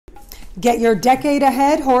Get your decade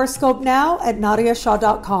ahead horoscope now at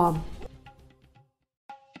nadiashaw.com.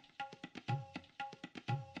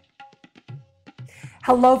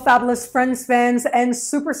 Hello, fabulous friends, fans, and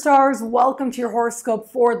superstars. Welcome to your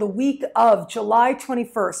horoscope for the week of July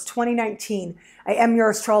 21st, 2019. I am your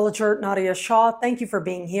astrologer, Nadia Shah. Thank you for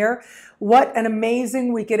being here. What an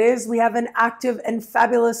amazing week it is. We have an active and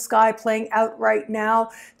fabulous sky playing out right now.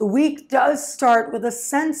 The week does start with a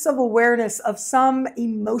sense of awareness of some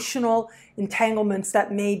emotional entanglements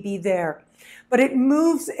that may be there. But it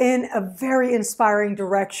moves in a very inspiring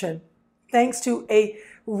direction, thanks to a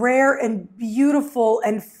rare and beautiful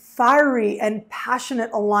and fiery and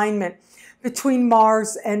passionate alignment between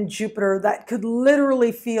Mars and Jupiter that could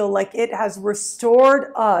literally feel like it has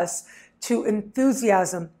restored us to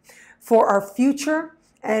enthusiasm for our future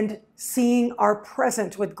and seeing our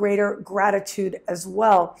present with greater gratitude as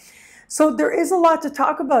well. So there is a lot to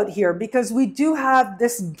talk about here because we do have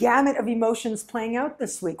this gamut of emotions playing out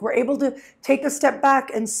this week. We're able to take a step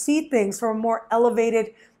back and see things from a more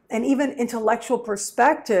elevated and even intellectual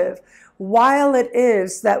perspective, while it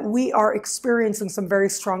is that we are experiencing some very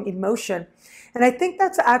strong emotion. And I think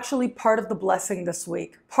that's actually part of the blessing this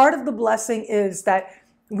week. Part of the blessing is that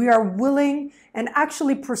we are willing and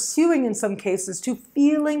actually pursuing, in some cases, to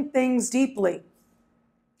feeling things deeply,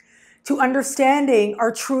 to understanding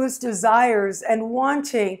our truest desires and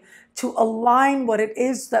wanting to align what it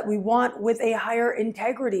is that we want with a higher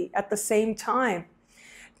integrity at the same time.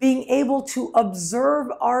 Being able to observe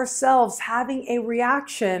ourselves having a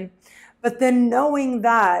reaction, but then knowing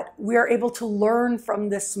that we are able to learn from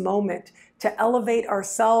this moment, to elevate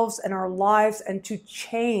ourselves and our lives and to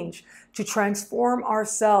change, to transform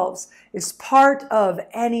ourselves is part of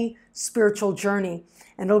any spiritual journey.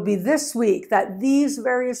 And it'll be this week that these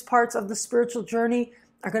various parts of the spiritual journey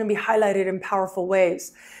are going to be highlighted in powerful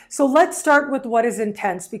ways. So let's start with what is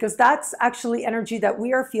intense, because that's actually energy that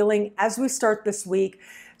we are feeling as we start this week.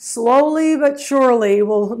 Slowly but surely,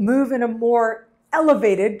 we'll move in a more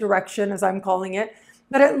elevated direction, as I'm calling it.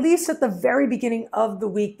 But at least at the very beginning of the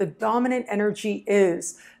week, the dominant energy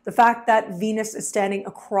is the fact that Venus is standing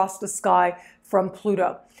across the sky from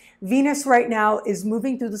Pluto. Venus right now is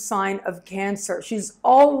moving through the sign of Cancer. She's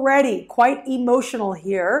already quite emotional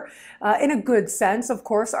here, in a good sense. Of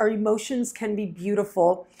course, our emotions can be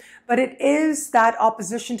beautiful, but it is that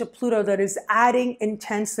opposition to Pluto that is adding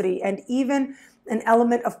intensity and even an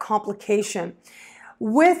element of complication.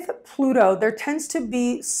 With Pluto, there tends to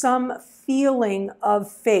be some feeling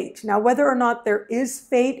of fate. Now, whether or not there is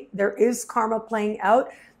fate, there is karma playing out,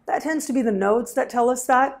 that tends to be the nodes that tell us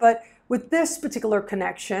that. But with this particular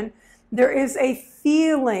connection, there is a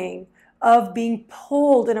feeling of being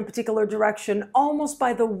pulled in a particular direction, almost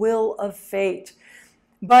by the will of fate.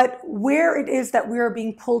 But where it is that we are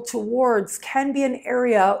being pulled towards can be an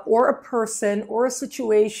area or a person or a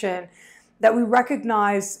situation that we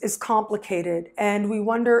recognize is complicated, and we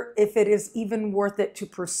wonder if it is even worth it to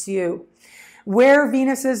pursue. Where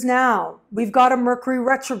Venus is now, we've got a Mercury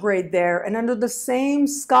retrograde there, and under the same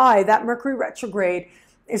sky, that Mercury retrograde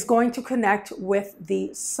is going to connect with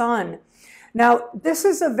the Sun. Now, this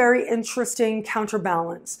is a very interesting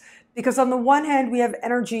counterbalance, because on the one hand, we have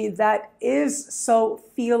energy that is so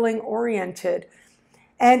feeling-oriented,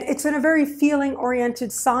 and it's in a very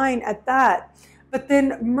feeling-oriented sign at that. But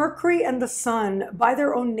then Mercury and the Sun, by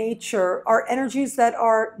their own nature, are energies that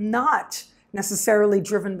are not necessarily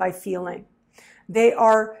driven by feeling. They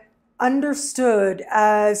are understood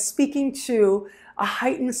as speaking to a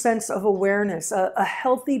heightened sense of awareness, a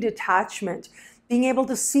healthy detachment, being able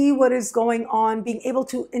to see what is going on, being able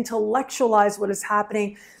to intellectualize what is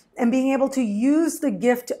happening, and being able to use the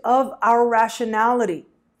gift of our rationality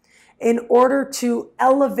in order to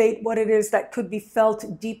elevate what it is that could be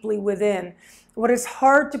felt deeply within. What is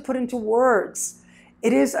hard to put into words,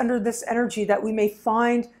 it is under this energy that we may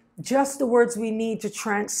find just the words we need to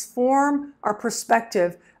transform our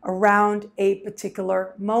perspective around a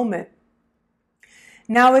particular moment.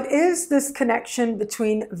 Now, it is this connection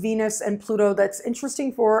between Venus and Pluto that's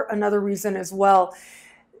interesting for another reason as well.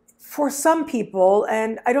 For some people,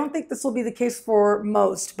 and I don't think this will be the case for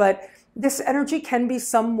most, but this energy can be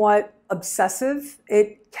somewhat obsessive.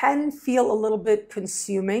 It can feel a little bit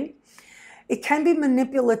consuming. It can be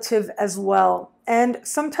manipulative as well. And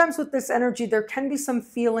sometimes with this energy, there can be some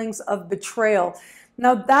feelings of betrayal.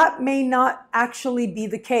 Now, that may not actually be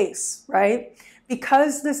the case, right?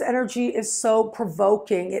 Because this energy is so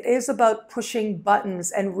provoking, it is about pushing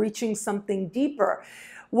buttons and reaching something deeper.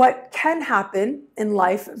 What can happen in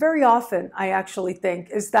life very often, I actually think,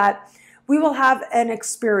 is that we will have an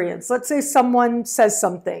experience. Let's say someone says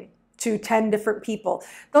something to 10 different people.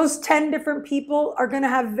 Those 10 different people are going to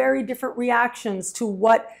have very different reactions to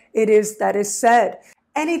what it is that is said.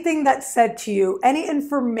 Anything that's said to you, any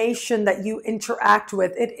information that you interact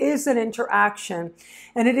with, it is an interaction.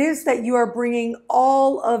 And it is that you are bringing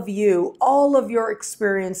all of you, all of your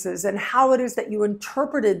experiences and how it is that you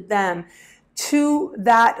interpreted them to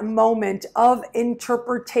that moment of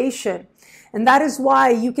interpretation. And that is why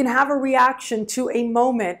you can have a reaction to a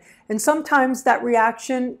moment. And sometimes that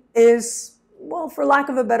reaction is, well, for lack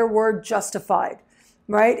of a better word, justified,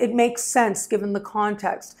 right? It makes sense given the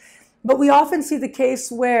context. But we often see the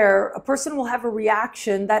case where a person will have a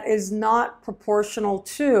reaction that is not proportional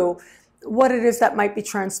to what it is that might be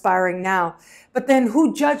transpiring now. But then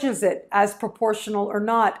who judges it as proportional or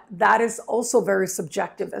not? That is also very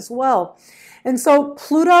subjective as well. And so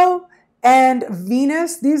Pluto and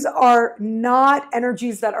Venus, these are not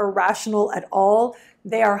energies that are rational at all.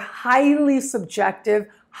 They are highly subjective,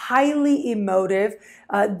 highly emotive.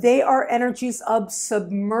 They are energies of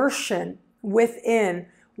submersion within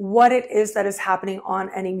what it is that is happening on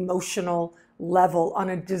an emotional level, on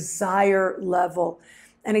a desire level.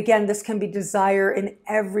 And again, this can be desire in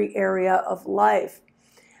every area of life.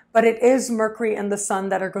 But it is Mercury and the Sun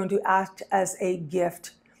that are going to act as a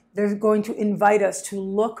gift. They're going to invite us to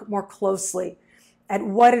look more closely at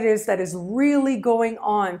what it is that is really going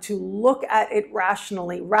on, to look at it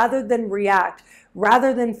rationally rather than react,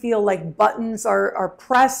 rather than feel like buttons are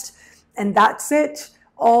pressed and that's it.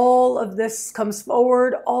 All of this comes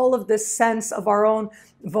forward, all of this sense of our own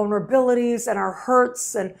vulnerabilities and our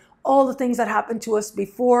hurts and all the things that happened to us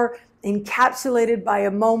before, encapsulated by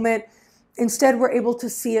a moment. Instead, we're able to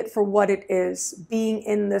see it for what it is, being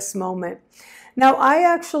in this moment. Now, I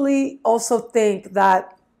actually also think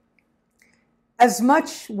that as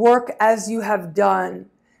much work as you have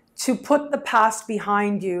done to put the past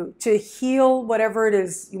behind you, to heal whatever it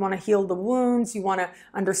is, you want to heal the wounds, you want to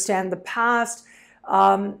understand the past,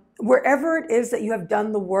 wherever it is that you have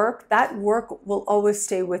done the work, that work will always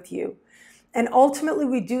stay with you. And ultimately,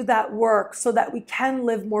 we do that work so that we can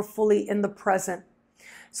live more fully in the present,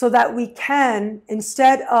 so that we can,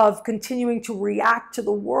 instead of continuing to react to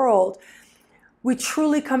the world, we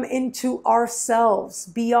truly come into ourselves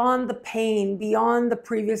beyond the pain, beyond the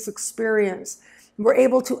previous experience. We're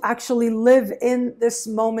able to actually live in this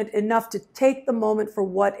moment enough to take the moment for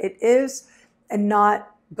what it is and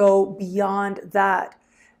not go beyond that,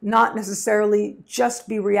 not necessarily just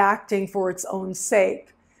be reacting for its own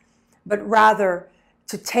sake, but rather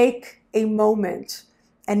to take a moment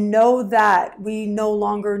and know that we no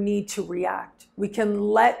longer need to react. We can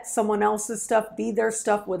let someone else's stuff be their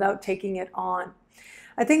stuff without taking it on.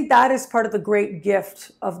 I think that is part of the great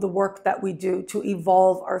gift of the work that we do to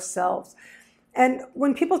evolve ourselves. And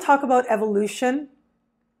when people talk about evolution,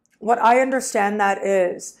 what I understand that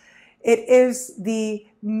is, it is the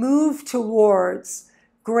move towards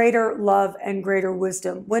greater love and greater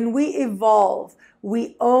wisdom. When we evolve,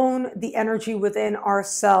 we own the energy within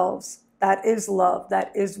ourselves. That is love,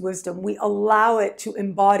 that is wisdom. We allow it to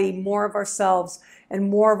embody more of ourselves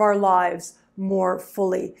and more of our lives more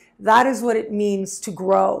fully. That is what it means to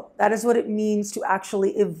grow. That is what it means to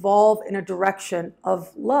actually evolve in a direction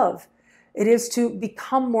of love. It is to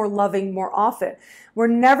become more loving more often. We're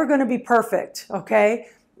never going to be perfect, okay?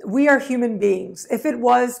 We are human beings. If it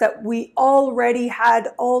was that we already had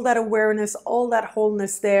all that awareness, all that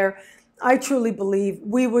wholeness there, I truly believe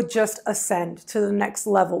we would just ascend to the next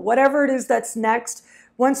level. Whatever it is that's next,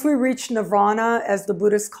 once we reach nirvana, as the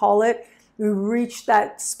Buddhists call it, we reach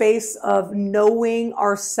that space of knowing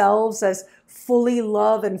ourselves as fully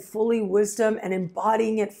love and fully wisdom and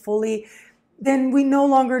embodying it fully, then we no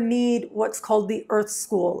longer need what's called the earth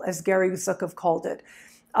school, as Gary Zukav called it.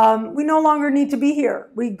 We no longer need to be here.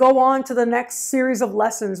 We go on to the next series of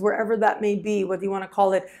lessons, wherever that may be, whether you want to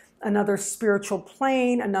call it another spiritual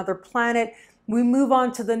plane, another planet. We move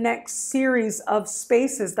on to the next series of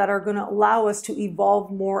spaces that are going to allow us to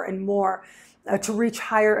evolve more and more, to reach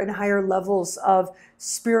higher and higher levels of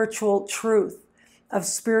spiritual truth, of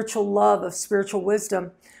spiritual love, of spiritual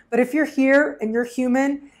wisdom. But if you're here and you're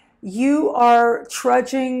human, you are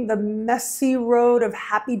trudging the messy road of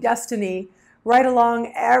happy destiny right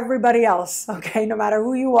along everybody else, okay? No matter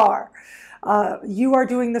who you are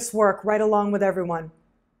doing this work right along with everyone.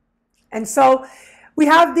 And so we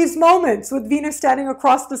have these moments with Venus standing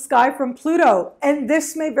across the sky from Pluto, and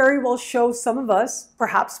this may very well show some of us,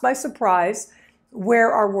 perhaps by surprise,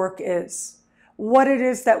 where our work is, what it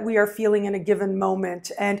is that we are feeling in a given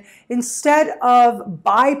moment. And instead of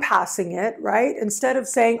bypassing it, right, instead of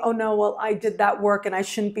saying, oh no, well, I did that work and I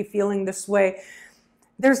shouldn't be feeling this way,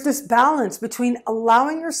 there's this balance between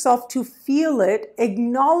allowing yourself to feel it,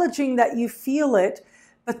 acknowledging that you feel it,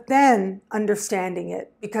 but then understanding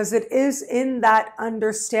it, because it is in that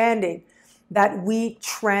understanding that we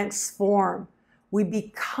transform. We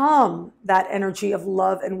become that energy of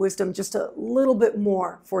love and wisdom just a little bit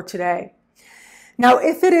more for today. Now,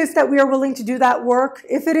 if it is that we are willing to do that work,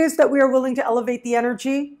 if it is that we are willing to elevate the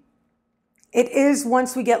energy, it is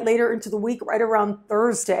once we get later into the week, right around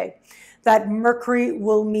Thursday, that Mercury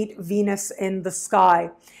will meet Venus in the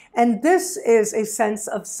sky. And this is a sense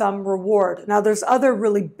of some reward. Now, there's other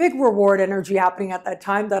really big reward energy happening at that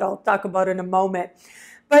time that I'll talk about in a moment.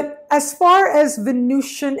 But as far as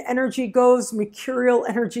Venusian energy goes, Mercurial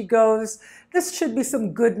energy goes, this should be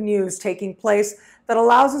some good news taking place that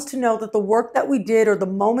allows us to know that the work that we did, or the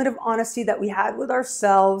moment of honesty that we had with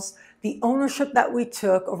ourselves, the ownership that we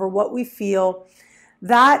took over what we feel,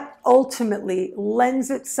 that ultimately lends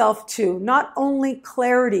itself to not only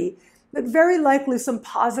clarity, but very likely some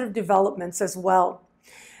positive developments as well.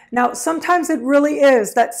 Now, sometimes it really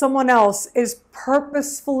is that someone else is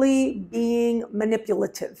purposefully being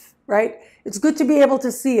manipulative, right? It's good to be able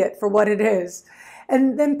to see it for what it is.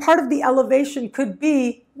 And then part of the elevation could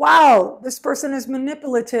be, wow, this person is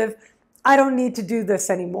manipulative. I don't need to do this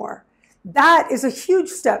anymore. That is a huge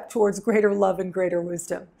step towards greater love and greater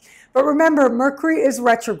wisdom. But remember, Mercury is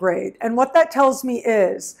retrograde. And what that tells me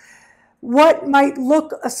is what might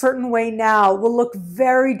look a certain way now will look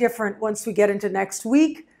very different once we get into next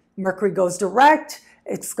week. Mercury goes direct.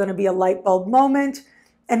 It's going to be a light bulb moment.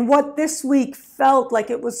 And what this week felt like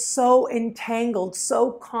it was so entangled,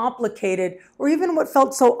 so complicated, or even what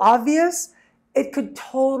felt so obvious, it could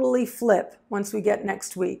totally flip once we get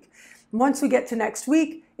next week. Once we get to next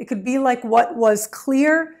week, it could be like what was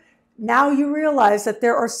clear. Now you realize that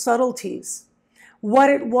there are subtleties. What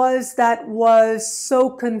it was that was so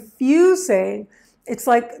confusing, it's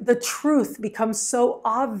like the truth becomes so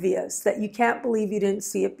obvious that you can't believe you didn't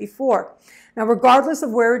see it before. Now, regardless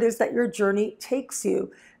of where it is that your journey takes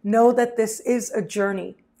you, know that this is a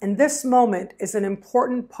journey. And this moment is an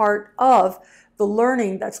important part of the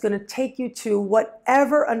learning that's going to take you to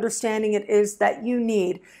whatever understanding it is that you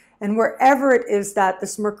need. And wherever it is that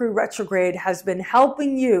this Mercury retrograde has been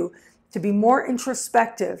helping you to be more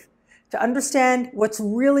introspective, to understand what's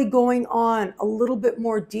really going on a little bit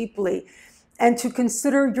more deeply, and to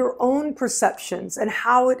consider your own perceptions and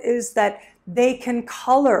how it is that they can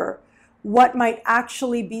color what might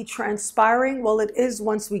actually be transpiring. Well, it is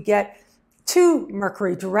once we get to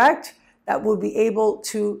Mercury direct that we'll be able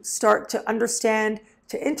to start to understand,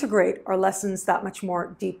 to integrate our lessons that much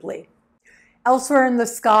more deeply. Elsewhere in the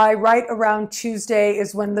sky, right around Tuesday,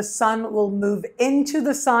 is when the sun will move into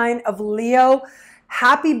the sign of Leo.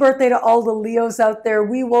 Happy birthday to all the Leos out there.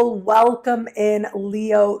 We will welcome in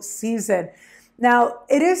Leo season. Now,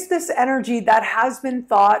 it is this energy that has been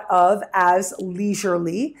thought of as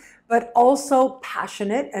leisurely, but also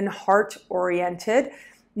passionate and heart-oriented.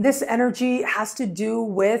 This energy has to do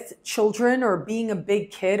with children or being a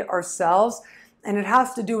big kid ourselves. And it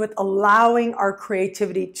has to do with allowing our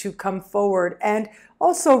creativity to come forward and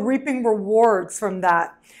also reaping rewards from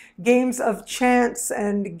that. Games of chance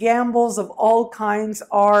and gambles of all kinds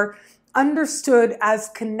are understood as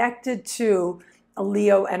connected to a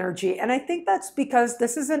Leo energy. And I think that's because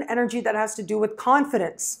this is an energy that has to do with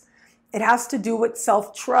confidence. It has to do with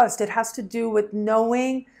self-trust. It has to do with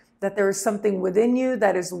knowing that there is something within you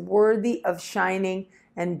that is worthy of shining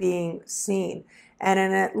and being seen. And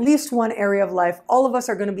in at least one area of life, all of us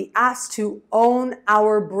are going to be asked to own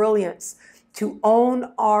our brilliance, to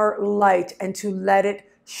own our light, and to let it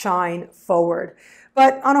shine forward.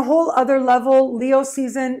 But on a whole other level, Leo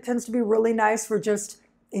season tends to be really nice for just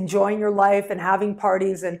enjoying your life and having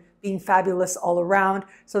parties and being fabulous all around.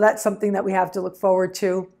 So that's something that we have to look forward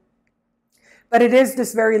to. But it is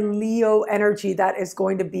this very Leo energy that is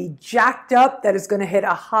going to be jacked up, that is going to hit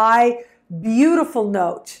a high, beautiful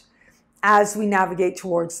note as we navigate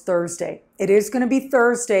towards Thursday. It is going to be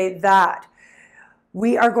Thursday that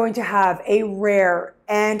we are going to have a rare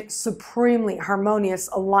and supremely harmonious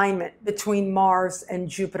alignment between Mars and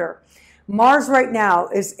Jupiter. Mars right now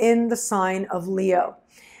is in the sign of Leo.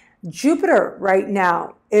 Jupiter right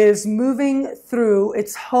now is moving through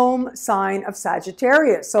its home sign of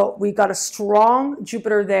Sagittarius. So we got a strong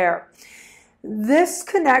Jupiter there. This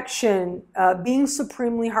connection, being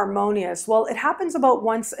supremely harmonious, well, it happens about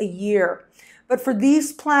once a year. But for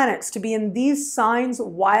these planets to be in these signs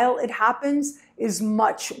while it happens is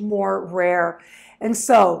much more rare. And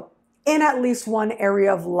so, in at least one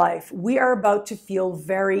area of life, we are about to feel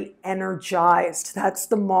very energized. That's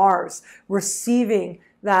the Mars receiving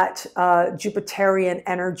that Jupiterian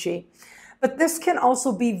energy. But this can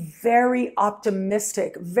also be very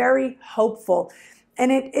optimistic, very hopeful.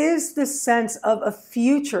 And it is this sense of a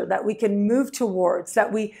future that we can move towards,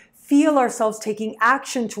 that we feel ourselves taking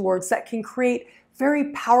action towards, that can create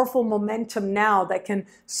very powerful momentum now, that can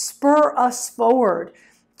spur us forward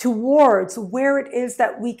towards where it is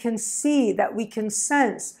that we can see, that we can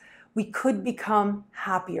sense we could become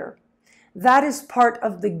happier. That is part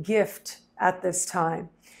of the gift at this time.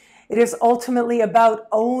 It is ultimately about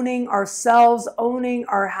owning ourselves, owning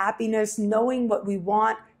our happiness, knowing what we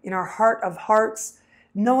want in our heart of hearts,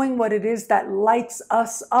 knowing what it is that lights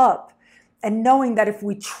us up, and knowing that if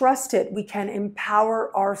we trust it, we can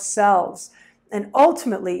empower ourselves and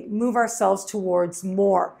ultimately move ourselves towards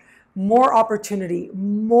more opportunity,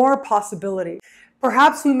 more possibility.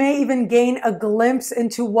 Perhaps we may even gain a glimpse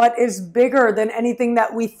into what is bigger than anything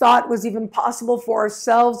that we thought was even possible for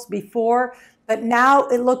ourselves before. But now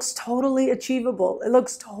it looks totally achievable. It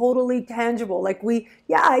looks totally tangible. Like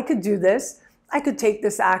I could do this. I could take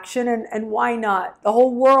this action, and why not? The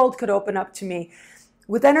whole world could open up to me.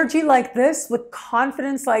 With energy like this, with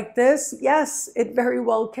confidence like this, yes, it very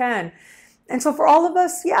well can. And so for all of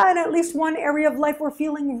us, in at least one area of life, we're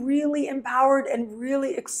feeling really empowered and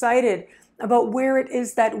really excited about where it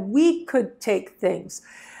is that we could take things.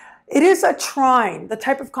 It is a trine. The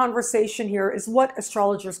type of conversation here is what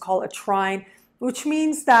astrologers call a trine, which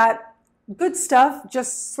means that good stuff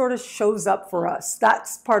just sort of shows up for us.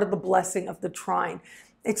 That's part of the blessing of the trine.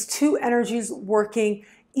 It's two energies working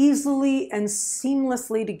easily and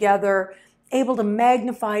seamlessly together, able to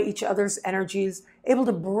magnify each other's energies, able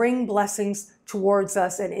to bring blessings towards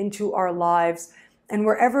us and into our lives. And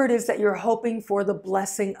wherever it is that you're hoping for the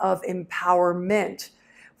blessing of empowerment,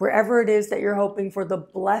 wherever it is that you're hoping for the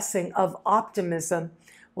blessing of optimism,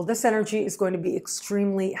 well, this energy is going to be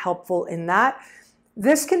extremely helpful in that.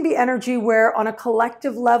 This can be energy where on a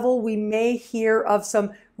collective level, we may hear of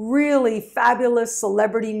some really fabulous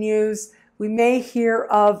celebrity news. We may hear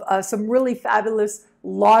of some really fabulous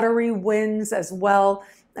lottery wins as well.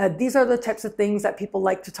 These are the types of things that people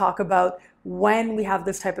like to talk about when we have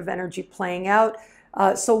this type of energy playing out.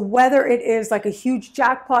 So whether it is like a huge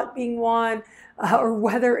jackpot being won, or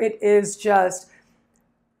whether it is just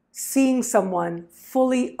seeing someone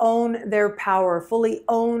fully own their power, fully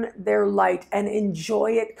own their light, and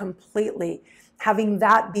enjoy it completely, having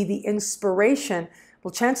that be the inspiration,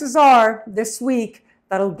 well, chances are this week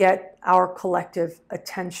that'll get our collective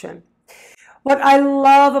attention. What I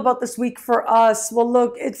love about this week for us, well,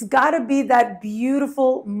 look, it's got to be that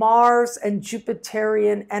beautiful Mars and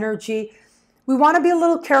Jupiterian energy. We want to be a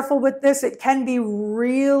little careful with this. It can be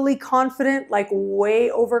really confident, like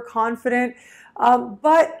way overconfident.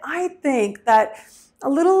 But I think that a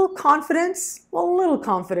little confidence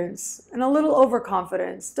and a little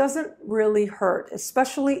overconfidence doesn't really hurt,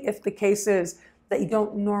 especially if the case is that you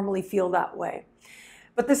don't normally feel that way.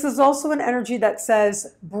 But this is also an energy that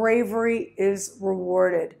says bravery is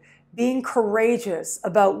rewarded. Being courageous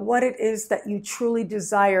about what it is that you truly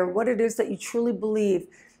desire, what it is that you truly believe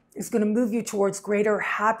is going to move you towards greater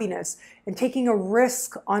happiness, and taking a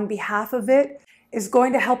risk on behalf of it is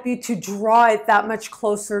going to help you to draw it that much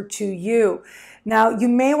closer to you. Now, you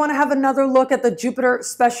may want to have another look at the Jupiter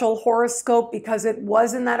special horoscope, because it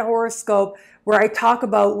was in that horoscope where I talk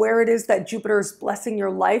about where it is that Jupiter is blessing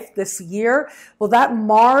your life this year. Well, that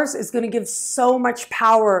Mars is going to give so much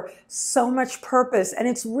power, so much purpose, and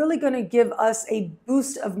it's really going to give us a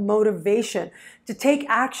boost of motivation to take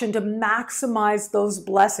action, to maximize those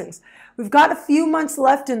blessings. We've got a few months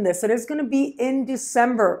left in this. It is going to be in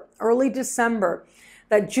December, early December,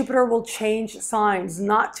 that Jupiter will change signs,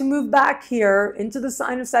 not to move back here into the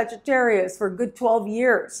sign of Sagittarius for a good 12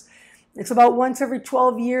 years. It's about once every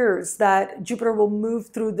 12 years that Jupiter will move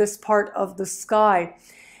through this part of the sky.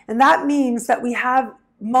 And that means that we have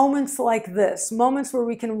moments like this, moments where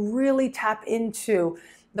we can really tap into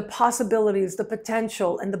the possibilities, the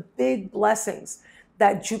potential, and the big blessings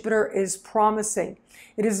that Jupiter is promising.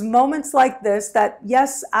 It is moments like this that,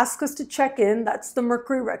 yes, ask us to check in. That's the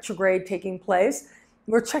Mercury retrograde taking place.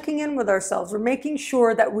 We're checking in with ourselves. We're making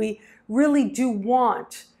sure that we really do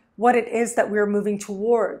want what it is that we're moving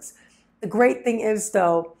towards. The great thing is,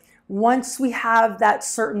 though, once we have that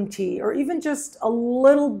certainty, or even just a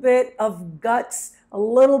little bit of guts, a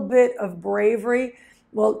little bit of bravery,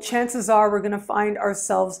 well, chances are we're going to find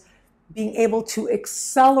ourselves being able to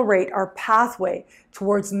accelerate our pathway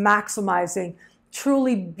towards maximizing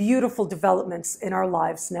truly beautiful developments in our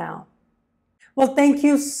lives now. Well, thank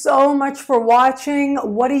you so much for watching.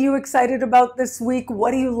 What are you excited about this week?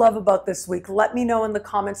 What do you love about this week? Let me know in the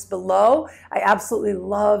comments below. I absolutely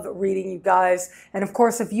love reading you guys. And of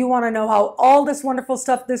course, if you want to know how all this wonderful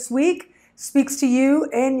stuff this week speaks to you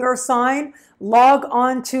in your sign, log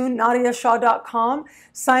on to nadiashaw.com.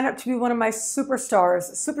 Sign up to be one of my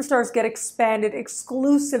superstars. Superstars get expanded,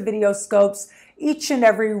 exclusive video scopes each and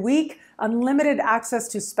every week, unlimited access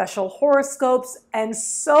to special horoscopes, and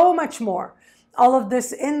so much more. All of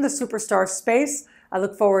this in the superstar space. I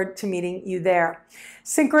look forward to meeting you there.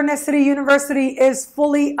 Synchronicity University is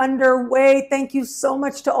fully underway. Thank you so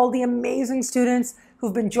much to all the amazing students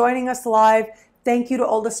who've been joining us live. Thank you to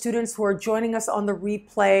all the students who are joining us on the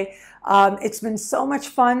replay. It's been so much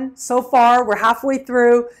fun so far. We're halfway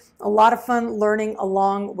through. A lot of fun learning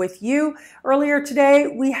along with you. Earlier today,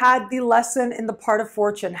 we had the lesson in the part of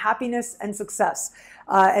fortune, happiness and success.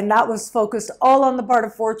 And that was focused all on the part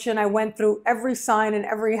of fortune. I went through every sign in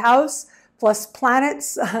every house, plus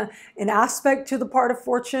planets in aspect to the part of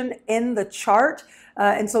fortune in the chart.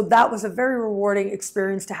 And so that was a very rewarding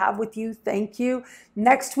experience to have with you. Thank you.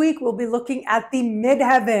 Next week, we'll be looking at the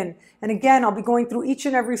midheaven. And again, I'll be going through each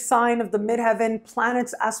and every sign of the midheaven,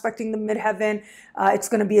 planets aspecting the midheaven. It's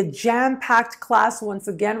going to be a jam-packed class. Once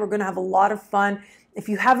again, we're going to have a lot of fun. If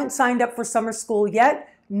you haven't signed up for summer school yet,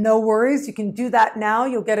 no worries. You can do that now.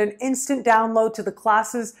 You'll get an instant download to the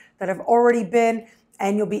classes that have already been,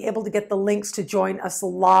 and you'll be able to get the links to join us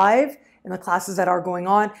live in the classes that are going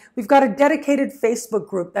on. We've got a dedicated Facebook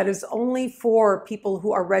group that is only for people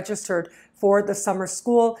who are registered for the summer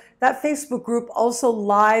school. That Facebook group also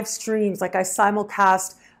live streams, like I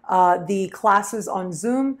simulcast the classes on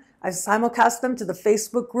Zoom. I simulcast them to the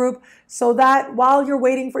Facebook group so that while you're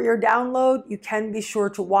waiting for your download, you can be sure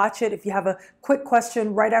to watch it. If you have a quick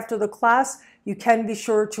question right after the class, you can be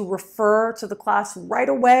sure to refer to the class right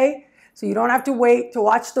away. So you don't have to wait to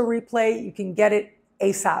watch the replay. You can get it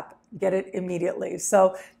ASAP, get it immediately.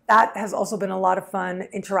 So that has also been a lot of fun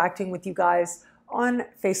interacting with you guys on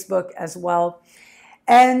Facebook as well.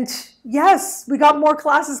 And yes, we got more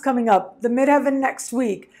classes coming up. The midheaven next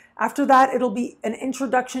week. After that, it'll be an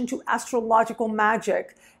introduction to astrological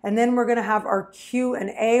magic. And then we're going to have our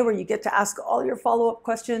Q&A where you get to ask all your follow-up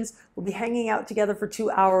questions. We'll be hanging out together for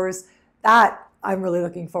 2 hours. That I'm really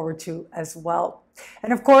looking forward to as well.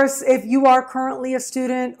 And of course, if you are currently a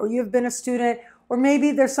student or you've been a student, or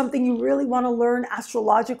maybe there's something you really want to learn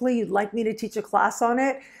astrologically, you'd like me to teach a class on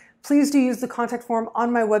it, please do use the contact form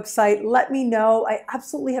on my website. Let me know. I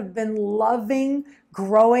absolutely have been loving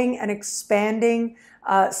growing and expanding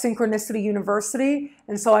Synchronicity University.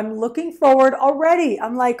 And so I'm looking forward already.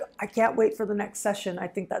 I'm like, I can't wait for the next session. I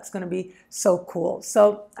think that's going to be so cool.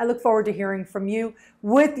 So I look forward to hearing from you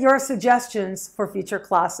with your suggestions for future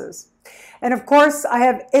classes. And of course, I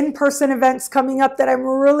have in-person events coming up that I'm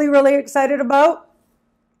really, really excited about.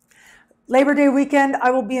 Labor Day weekend, I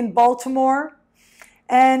will be in Baltimore.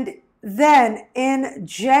 And then in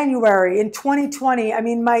January, in 2020, I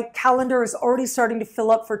mean, my calendar is already starting to fill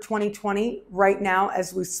up for 2020 right now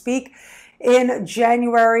as we speak. In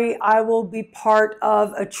January, I will be part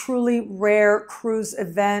of a truly rare cruise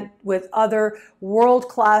event with other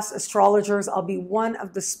world-class astrologers. I'll be one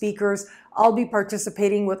of the speakers. I'll be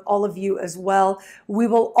participating with all of you as well. We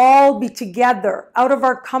will all be together out of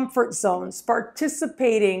our comfort zones,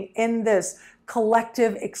 participating in this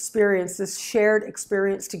collective experience, this shared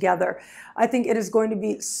experience together. I think it is going to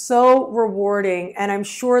be so rewarding, and I'm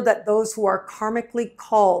sure that those who are karmically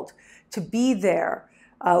called to be there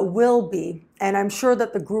will be, and I'm sure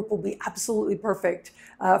that the group will be absolutely perfect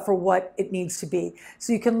for what it needs to be.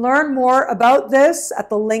 So you can learn more about this at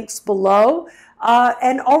the links below.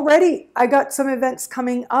 And already I got some events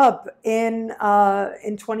coming up in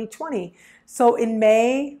 2020. So in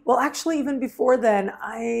May, well, actually even before then,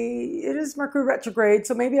 it is Mercury retrograde,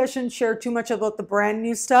 so maybe I shouldn't share too much about the brand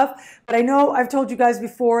new stuff. But I know I've told you guys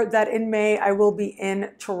before that in May, I will be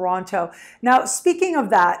in Toronto. Now, speaking of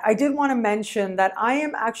that, I did want to mention that I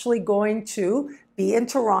am actually going to be in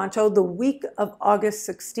Toronto the week of August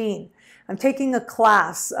 16. I'm taking a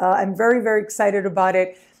class. I'm very, very excited about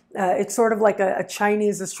it. It's sort of like a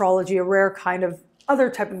Chinese astrology, a rare kind of other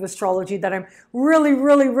type of astrology that I'm really,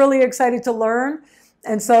 really, really excited to learn.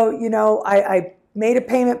 And so, you know, I made a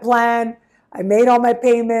payment plan. I made all my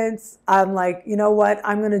payments. I'm like, you know what?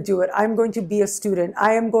 I'm going to do it. I'm going to be a student.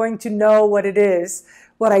 I am going to know what it is,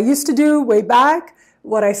 what I used to do way back,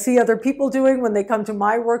 what I see other people doing when they come to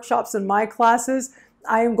my workshops and my classes.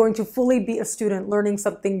 I am going to fully be a student learning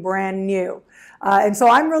something brand new. And so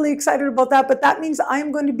I'm really excited about that, but that means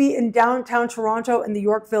I'm going to be in downtown Toronto in the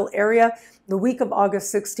Yorkville area the week of August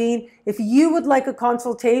 16. If you would like a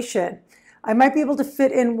consultation, I might be able to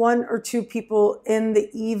fit in 1 or 2 people in the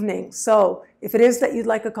evening. So if it is that you'd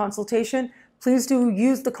like a consultation, please do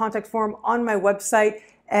use the contact form on my website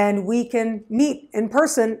and we can meet in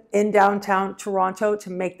person in downtown Toronto to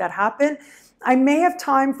make that happen. I may have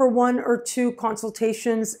time for 1 or 2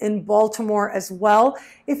 consultations in Baltimore as well.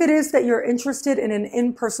 If it is that you're interested in an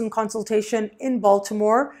in-person consultation in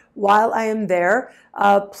Baltimore while I am there,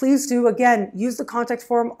 please do, again, use the contact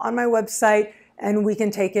form on my website and we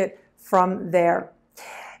can take it from there.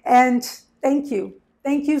 And thank you.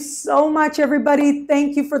 Thank you so much, everybody.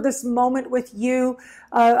 Thank you for this moment with you.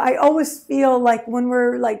 I always feel like when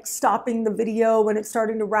we're like stopping the video, when it's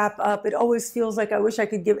starting to wrap up, it always feels like I wish I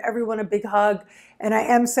could give everyone a big hug. And I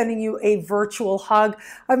am sending you a virtual hug.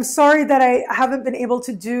 I'm sorry that I haven't been able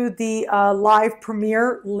to do the live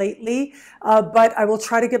premiere lately, but I will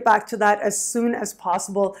try to get back to that as soon as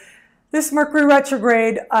possible. This Mercury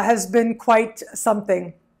retrograde has been quite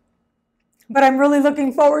something. But I'm really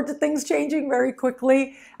looking forward to things changing very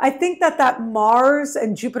quickly. I think that Mars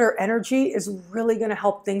and Jupiter energy is really going to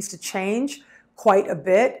help things to change quite a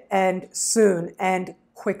bit and soon and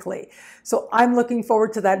quickly. So I'm looking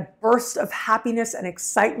forward to that burst of happiness and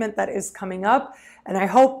excitement that is coming up. And I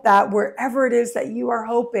hope that wherever it is that you are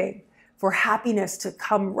hoping for happiness to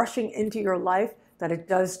come rushing into your life, that it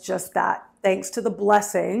does just that, thanks to the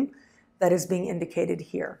blessing that is being indicated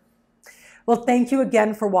here. Well, thank you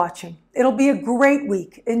again for watching. It'll be a great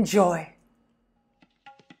week. Enjoy.